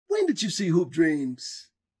did you see Hoop Dreams?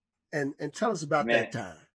 And tell us about Man, that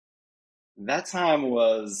time. that time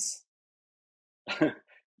was,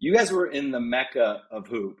 you guys were in the mecca of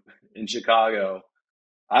hoop in Chicago.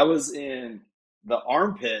 I was in the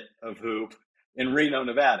armpit of hoop in Reno,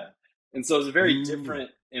 Nevada. And so it was a very Mm.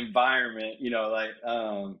 different environment,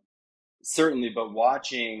 certainly, but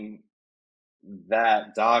watching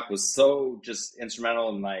that doc was so just instrumental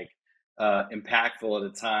and impactful at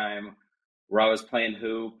a time where I was playing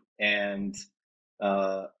hoop and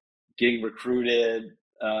uh, getting recruited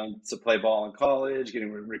to play ball in college,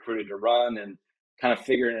 getting recruited to run, and kind of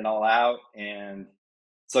figuring it all out. And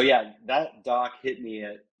so, yeah, that doc hit me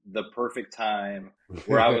at the perfect time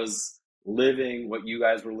where I was living what you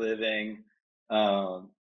guys were living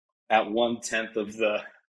um, at 1/10 of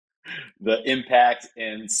the impact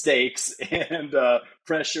and stakes and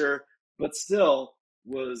pressure, but still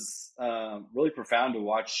was really profound to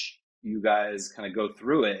watch you guys kind of go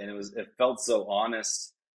through it. And it felt so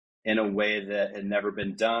honest in a way that had never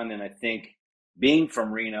been done. And I think being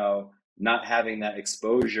from Reno, not having that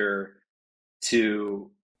exposure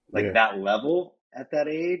to Yeah. that level at that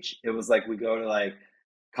age, it was like we go to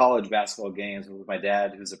college basketball games with my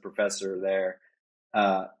dad, who's a professor there.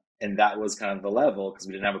 Uh, and that was kind of the level because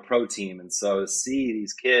we didn't have a pro team. And so to see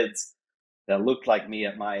these kids that looked like me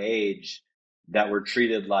at my age that were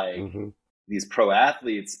treated like Mm-hmm. these pro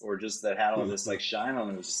athletes or just that had all this shine on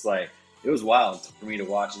them, it was just it was wild for me to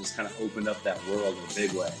watch. It just kind of opened up that world in a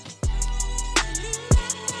big way.